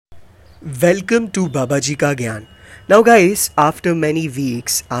Welcome to Babaji Ka Gyan. Now, guys, after many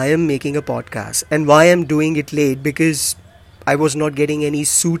weeks, I am making a podcast. And why I'm doing it late? Because I was not getting any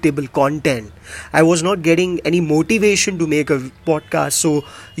suitable content. I was not getting any motivation to make a podcast. So,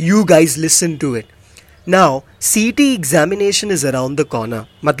 you guys listen to it. Now, CT examination is around the corner.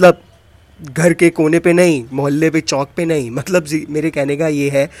 मतलब घर के कोने पे नहीं, मोहल्ले पे, चौक पे नहीं. मतलब मेरे कहने का ये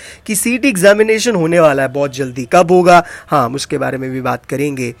है कि सीटी एग्जामिनेशन होने वाला है बहुत जल्दी. कब होगा, हाँ, हम उसके बारे में भी बात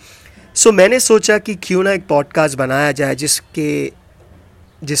करेंगे. मैंने सोचा कि क्यों ना एक पॉडकास्ट बनाया जाए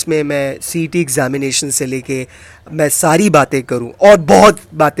जिसमें मैं सीटी एग्जामिनेशन से लेके मैं सारी बातें करूं, और बहुत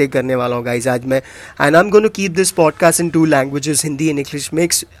बातें करने वाला हूं गाइज आज मैं. And I am going to keep this podcast in two languages, Hindi and English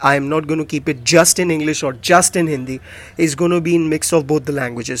mix. I am not going to keep it just in English और just in Hindi. It's going to be in mix of both the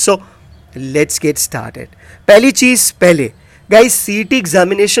languages. So let's get started. पहली चीज़, पहले guys सीटी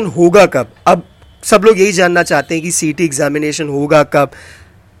examination होगा कब? अब सब लोग यही जानना चाहते हैं कि सीटी एग्जामिनेशन होगा कब.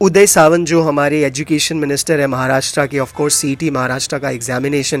 उदय सावंत जो हमारे एजुकेशन मिनिस्टर है महाराष्ट्र के, ऑफ कोर्स सीटी महाराष्ट्र का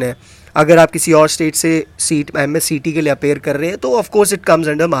एग्जामिनेशन है. अगर आप किसी और स्टेट से MHCET के लिए अपेयर कर रहे हैं तो of course it comes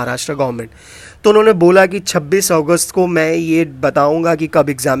under Maharashtra government. तो उन्होंने बोला कि 26 अगस्त को मैं ये बताऊंगा कि कब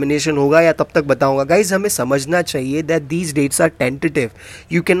एग्जामिनेशन होगा, या तब तक बताऊंगा. गाइज, हमें समझना चाहिए that these dates are tentative.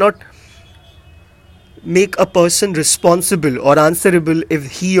 You can not make a person responsible or answerable if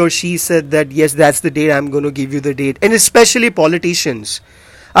he or she said that yes, that's the date, I'm going to give you the date. And especially politicians,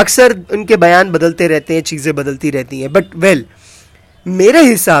 अक्सर उनके बयान बदलते रहते हैं, चीज़ें बदलती रहती हैं. बट वेल, मेरे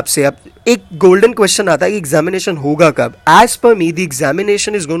हिसाब से अब एक गोल्डन क्वेश्चन आता है कि एग्जामिनेशन होगा कब. As per me the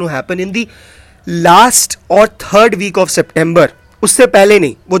examination is going to happen in the last और थर्ड वीक ऑफ सितंबर. उससे पहले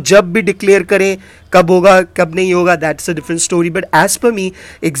नहीं. वो जब भी डिक्लेयर करें कब होगा कब नहीं होगा, that's a different story. But as per me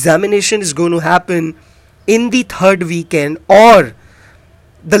examination is going to happen in the third weekend और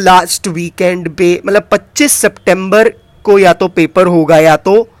द लास्ट वीकेंड पे. मतलब 25 सितंबर को या तो पेपर होगा या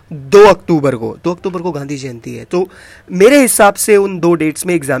तो 2 अक्टूबर को गांधी जयंती है. तो मेरे हिसाब से उन 2 डेट्स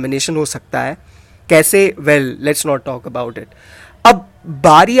में एग्जामिनेशन हो सकता है. कैसे? Well, let's not talk about it. अब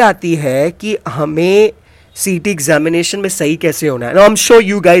बारी आती है कि हमें सीटी एग्जामिनेशन में सही कैसे होना है. Now, I'm sure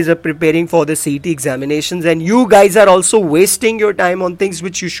you guys are preparing for the CT examinations and you guys are also wasting your time on things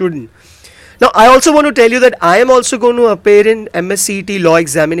which you shouldn't. Now, I also want to tell you that I am also going to appear in MHCET law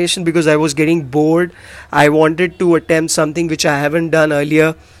examination because I was getting bored. I wanted to attempt something which I haven't done earlier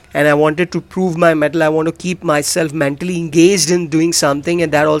and I wanted to prove my mettle. I want to keep myself mentally engaged in doing something,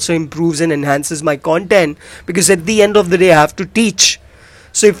 and that also improves and enhances my content because at the end of the day I have to teach.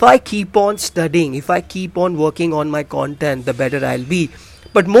 So if I keep on studying, if I keep on working on my content, the better I'll be.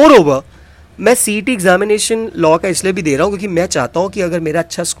 But moreover, मैं सीटी examination law का इसलिए भी दे रहा हूँ क्योंकि मैं चाहता हूँ कि अगर मेरा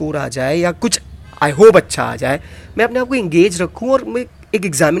अच्छा स्कोर आ जाए या कुछ आई होप अच्छा आ जाए, मैं अपने आप को इंगेज रखूँ और मैं एक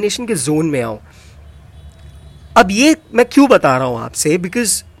एग्जामिनेशन के जोन में आऊँ. अब ये मैं क्यों बता रहा हूँ आपसे?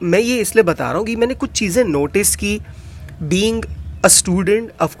 बिकॉज मैं ये इसलिए बता रहा हूँ कि मैंने कुछ चीज़ें नोटिस की. Being a student,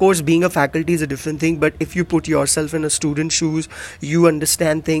 of course being a faculty is a different thing, but if you put yourself in a student shoes, you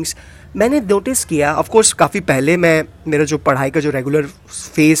understand things. मैंने नोटिस किया, of course काफ़ी पहले मेरा जो पढ़ाई का जो रेगुलर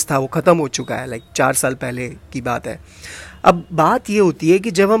फेज था वो ख़त्म हो चुका है, लाइक 4 साल पहले की बात है. अब बात ये होती है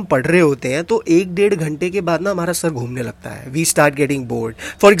कि जब हम पढ़ रहे होते हैं तो 1-1.5 घंटे के बाद ना हमारा सर घूमने लगता है. We start getting bored.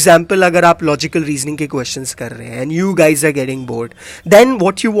 For example, अगर आप लॉजिकल रीजनिंग के क्वेश्चंस कर रहे हैं and you guys are getting bored, then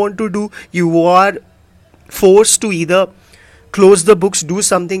what you want to do, you are forced to either close the books, do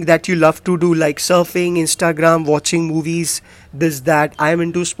something that you love to do like surfing, Instagram, watching movies, this, that. I am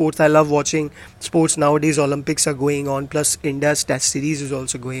into sports. I love watching sports nowadays. Olympics are going on. Plus India's test series is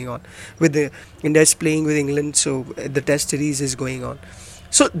also going on. India is playing with England, so the test series is going on.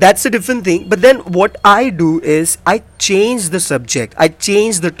 So that's a different thing. But then what I do is I change the subject. I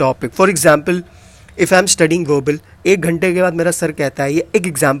change the topic. For example, if I'm studying verbal, 1 घंटे के बाद मेरा sir कहता है, ये एक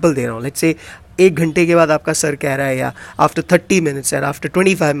example दे रहा हूँ, लेट्स से 1 घंटे के बाद आपका सर कह रहा है, या after 30 minutes or after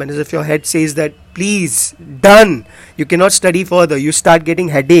 25 minutes, if your head says that please done, you cannot study further, you start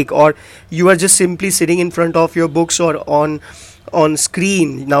getting headache, or you are just simply sitting in front of your books or on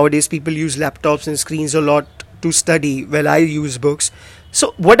screen. Nowadays people use laptops and screens a lot to study. Well, I use books.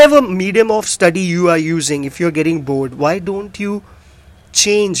 So whatever medium of study you are using, if you're getting bored, why don't you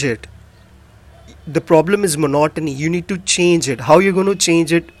change it? The problem is monotony. You need to change it. How you're going to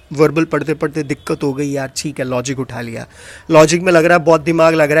change it? Verbal पढ़ते पढ़ते दिक्कत हो गई यार, ठीक है logic उठा लिया, लॉजिक में लग रहा है बहुत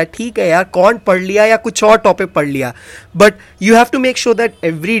दिमाग लग रहा है, ठीक है यार कौन पढ़ लिया या कुछ और टॉपिक पढ़ लिया. But you have to make sure that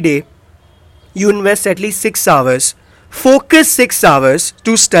every day you invest at least 6 hours, focus 6 hours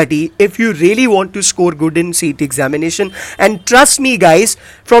to study if you really want to score good in CT examination. And trust me guys,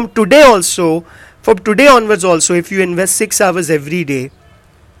 from today onwards also, if you invest 6 hours every day,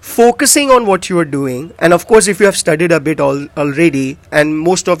 focusing on what you are doing, and of course if you have studied a bit already, and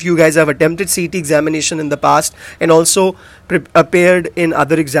most of you guys have attempted CET examination in the past and also appeared in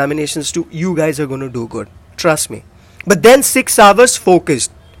other examinations too, you guys are going to do good, trust me. But then 6 hours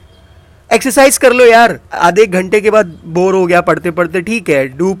focused, exercise कर लो यार, आधे घंटे के बाद bore हो गया पढ़ते पढ़ते, ठीक है,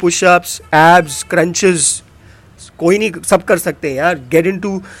 डू पुशअप्स, एब्स, क्रंचेस, कोई नहीं, सब कर सकते हैं यार. Get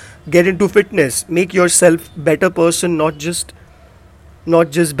into fitness, make yourself better person,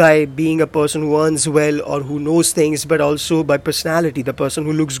 not just by being a person who earns well or who knows things, but also by personality, the person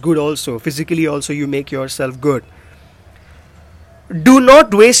who looks good also, physically also you make yourself good. Do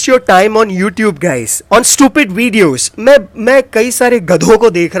not waste your time on YouTube guys, on stupid videos. मैं कई सारे गधों को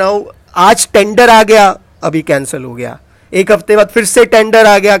देख रहा हूँ, आज tender आ गया, अभी कैंसिल हो गया, एक हफ्ते बाद फिर से टेंडर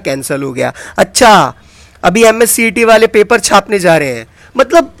आ गया, कैंसिल हो गया, अच्छा अभी MHCET वाले पेपर छापने जा रहे हैं,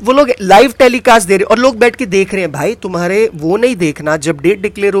 मतलब वो लोग लाइव टेलीकास्ट दे रहे और लोग बैठ के देख रहे हैं. भाई तुम्हारे वो नहीं देखना, जब डेट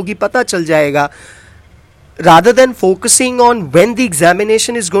डिक्लेयर होगी पता चल जाएगा. Rather than focusing on when the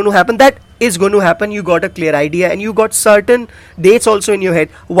examination is going to happen, that is going to happen, you got a clear idea and you got certain dates also in your head.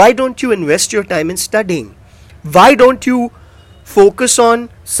 Why don't you invest your time in studying? Why don't you focus on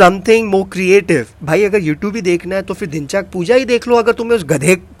something more creative? भाई अगर YouTube ही देखना है तो फिर दिनचक पूजा ही देख लो. अगर तुम्हें उस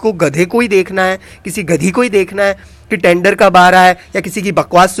गधे को ही देखना है, किसी गधी को ही देखना है कि टेंडर कब आ रहा है, या किसी की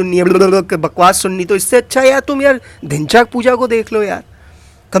बकवास सुननी है, बकवास सुननी, तो इससे अच्छा यार तुम यार दिनचक पूजा को देख लो यार,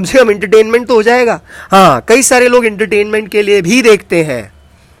 कम से कम एंटरटेनमेंट तो हो जाएगा. हाँ, कई सारे लोग एंटरटेनमेंट के लिए भी देखते हैं.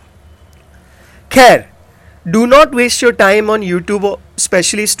 खैर, do not waste your time on YouTube,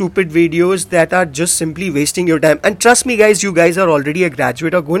 especially stupid videos that are just simply wasting your time. And trust me guys, you guys are already a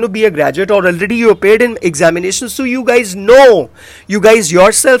graduate or going to be a graduate, or already you appeared in examinations, so you guys know, you guys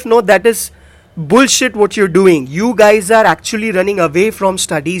yourself know that is bullshit what you're doing. You guys are actually running away from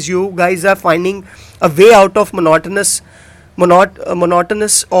studies. You guys are finding a way out of monotonous,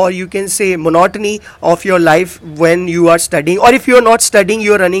 or you can say monotony of your life when you are studying, or if you are not studying,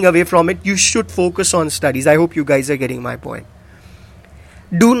 you are running away from it. You should focus on studies. I hope you guys are getting my point.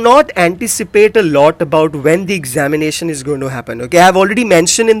 Do not anticipate a lot about when the examination is going to happen. Okay, I have already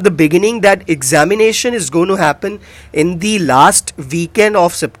mentioned in the beginning that examination is going to happen in the last weekend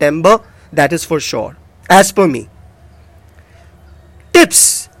of September. That is for sure, as per me. Tips,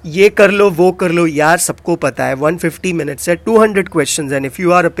 ये कर लो वो कर लो यार, सबको पता है. 150 minutes है, 200 questions, and if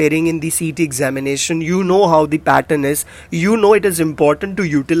you are appearing in the CET examination, you know how the pattern is. You know it is important to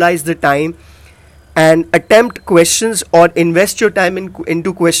utilize the time and attempt questions or invest your time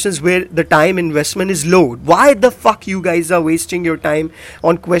into questions where the time investment is low. Why the fuck you guys are wasting your time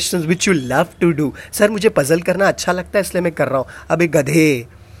on questions which you love to do? Sir मुझे puzzle करना अच्छा लगता है इसलिए मैं कर रहा हूँ. अबे गधे,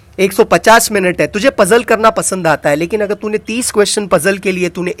 150 मिनट है, तुझे पजल करना पसंद आता है, लेकिन अगर तूने 30 क्वेश्चन पजल के लिए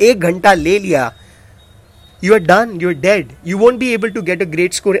तूने 1 घंटा ले लिया, you are done, you are dead. You won't be able to get a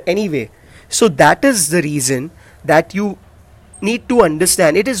great score anyway. So that is the reason that you need to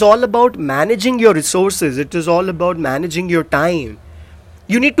understand. It is all about managing your resources. It is all about managing your time.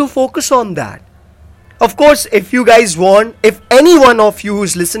 You need to focus on that. Of course, if you guys want, if any one of you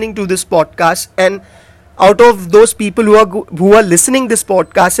is listening to this podcast, and out of those people who are listening this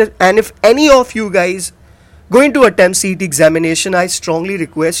podcast, and if any of you guys going to attempt CET examination, I strongly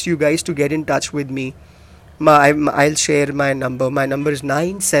request you guys to get in touch with me. I'll share my number. My number is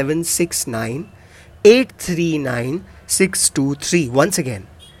 9769 839 623. Once again,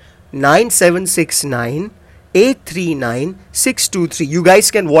 9769 839 623. You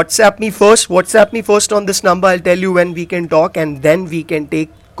guys can WhatsApp me first on this number. I'll tell you when we can talk, and then we can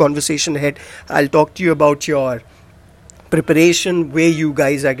take conversation ahead. I'll talk to you about your preparation, where you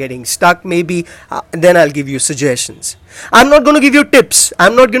guys are getting stuck maybe, then I'll give you suggestions. I'm not going to give you tips,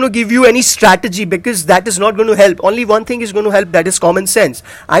 I'm not going to give you any strategy, because that is not going to help. Only one thing is going to help, that is common sense.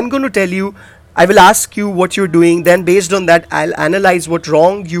 I'm going to tell you, I will ask you what you're doing, then based on that I'll analyze what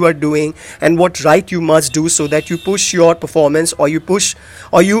wrong you are doing and what right you must do, so that you push your performance, or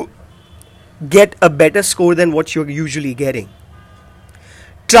you get a better score than what you're usually getting.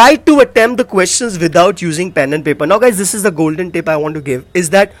 Try to attempt the questions without using pen and paper. Now guys, this is the golden tip I want to give, is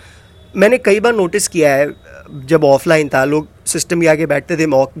that मैंने कई बार notice किया है, जब offline था लोग system के आगे बैठते थे,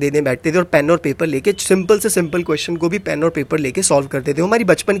 मॉक देने बैठते थे, और पेन और पेपर लेके सिंपल से सिंपल क्वेश्चन को भी पेन और पेपर लेके सॉल्व करते थे. हमारी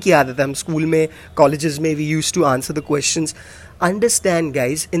बचपन की आदत है, हम स्कूल में, कॉलेजेस में we used to answer the questions. Understand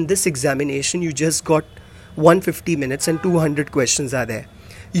guys, in this examination you just got 150 minutes and 200 questions are there.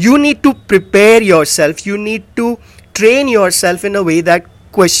 You need to prepare yourself, you need to train yourself in a way that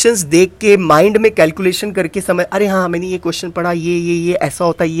questions देख के mind में calculation करके समझ, अरे हाँ मैंने ये question पढ़ा, ये ऐसा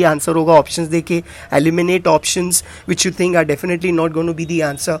होता है, ये आंसर होगा. ऑप्शंस देखे, eliminate options which you think are definitely not going to be the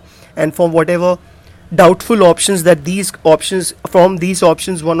answer, and for whatever doubtful options, that these options, from these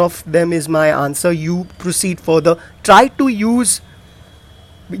options one of them is my answer, you proceed further. Try to use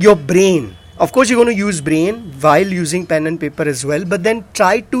your brain. Of course, you're going to use brain while using pen and paper as well, but then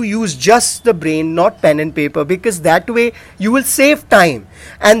try to use just the brain, not pen and paper, because that way you will save time,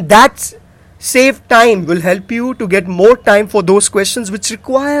 and that save time will help you to get more time for those questions which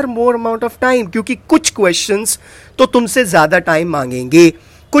require more amount of time. क्योंकि कुछ questions तो तुमसे ज़्यादा time मांगेंगे,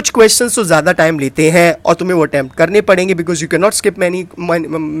 कुछ questions तो ज़्यादा time लेते हैं और तुम्हें वो attempt करने पड़ेंगे, because you cannot skip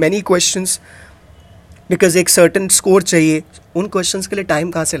many questions, because एक सर्टन स्कोर चाहिए. उन क्वेश्चंस के लिए टाइम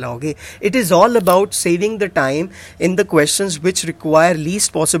कहाँ से लाओगे? It is all about saving the time in the questions which require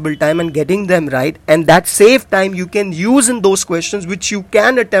least possible time and getting them right, and that save time you can use in those questions which you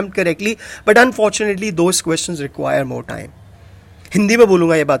can attempt correctly, but unfortunately those questions require more time. Hindi में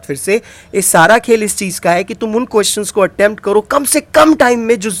बोलूंगा ये बात फिर से, ये सारा खेल इस चीज़ का है कि तुम उन क्वेश्चंस को अटेम्प्ट करो कम से कम टाइम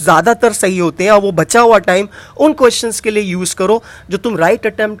में जो ज़्यादातर सही होते हैं, और वो बचा हुआ टाइम उन क्वेश्चंस के लिए यूज़ करो जो तुम राइट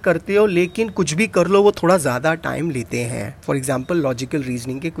अटेम्प्ट करते हो, लेकिन कुछ भी कर लो वो थोड़ा ज़्यादा टाइम लेते हैं. फॉर एग्जाम्पल लॉजिकल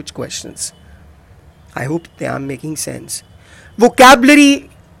रीजनिंग के कुछ questions. I hope they are making sense. Vocabulary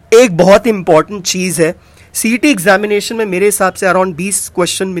एक बहुत इंपॉर्टेंट चीज़ है. सीईटी एग्जामिनेशन में मेरे हिसाब से अराउंड 20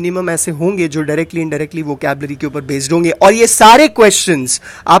 क्वेश्चन मिनिमम ऐसे होंगे जो डायरेक्टली इनडायरेक्टली वोकैबुलरी के ऊपर बेस्ड होंगे, और ये सारे क्वेश्चंस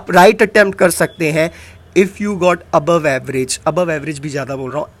आप राइट अटेम्प्ट कर सकते हैं if you got above average भी ज़्यादा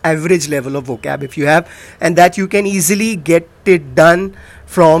बोल रहा हूँ, average level of vocab if you have, and that you can easily get it done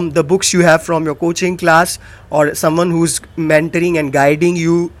from the books you have from your coaching class और someone who is mentoring and guiding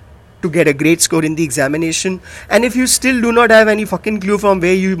you to get a great score in the examination. And if you still do not have any fucking clue from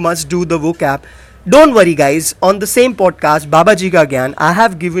where you must do the vocab, don't worry guys, on the same podcast Babaji Ka Gyan, I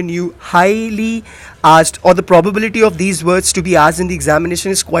have given you highly asked, or the probability of these words to be asked in the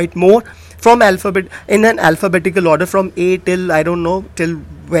examination is quite more, from alphabet, in an alphabetical order from A till I don't know till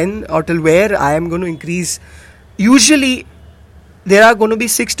when or till where I am going to increase. Usually there are going to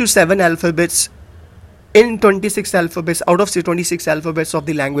be 6 to 7 alphabets in 26 alphabets, out of 26 alphabets of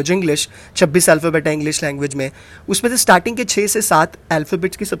the language English. 26 alphabet है English language में, उसमें से starting के 6 से 7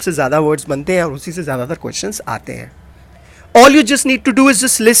 alphabets के सबसे ज़्यादा words बनते हैं और उसी से ज़्यादातर क्वेश्चंस आते हैं. All you just need to do is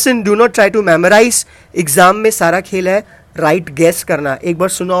just listen, do not try to memorize. Exam में सारा खेल है राइट गेस करना. एक बार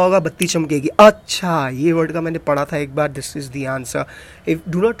सुना होगा बत्ती चमकेगी, अच्छा ये वर्ड का मैंने पढ़ा था एक बार, this is the answer. If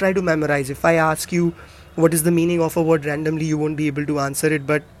do not try to memorize. If I ask you what is the meaning of a word randomly, you won't be able to answer it,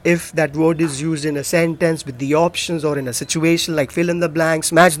 but if that word is used in a sentence with the options or in a situation like fill in the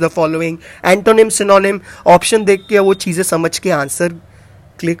blanks, match the following, antonym, synonym, option देख के वो चीज़ें समझ के answer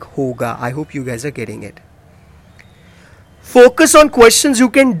click होगा. I hope you guys are getting it. Focus on questions you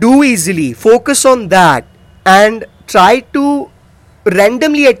can do easily. Focus on that and try to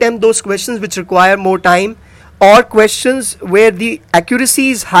randomly attempt those questions which require more time, or questions where the accuracy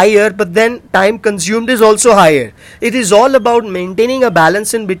is higher but then time consumed is also higher. It is all about maintaining a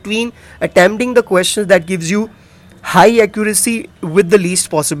balance in between attempting the questions that gives you high accuracy with the least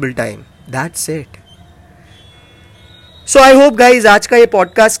possible time. That's it. So I hope guys आज का ये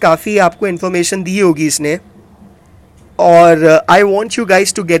podcast काफ़ी आपको information दी होगी इसने, और I want you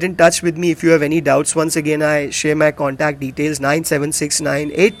guys to get in touch with me if you have any doubts. Once again I share my contact details,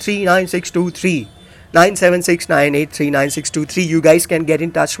 9769839623. 9769839623. You guys can get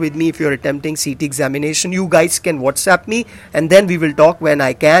in touch with me if you're attempting CT examination. You guys can WhatsApp me and then we will talk when I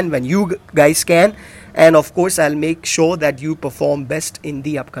can, when you guys can, and of course I'll make sure that you perform best in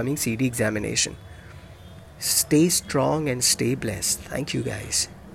the upcoming CT examination. Stay strong and stay blessed. Thank you guys.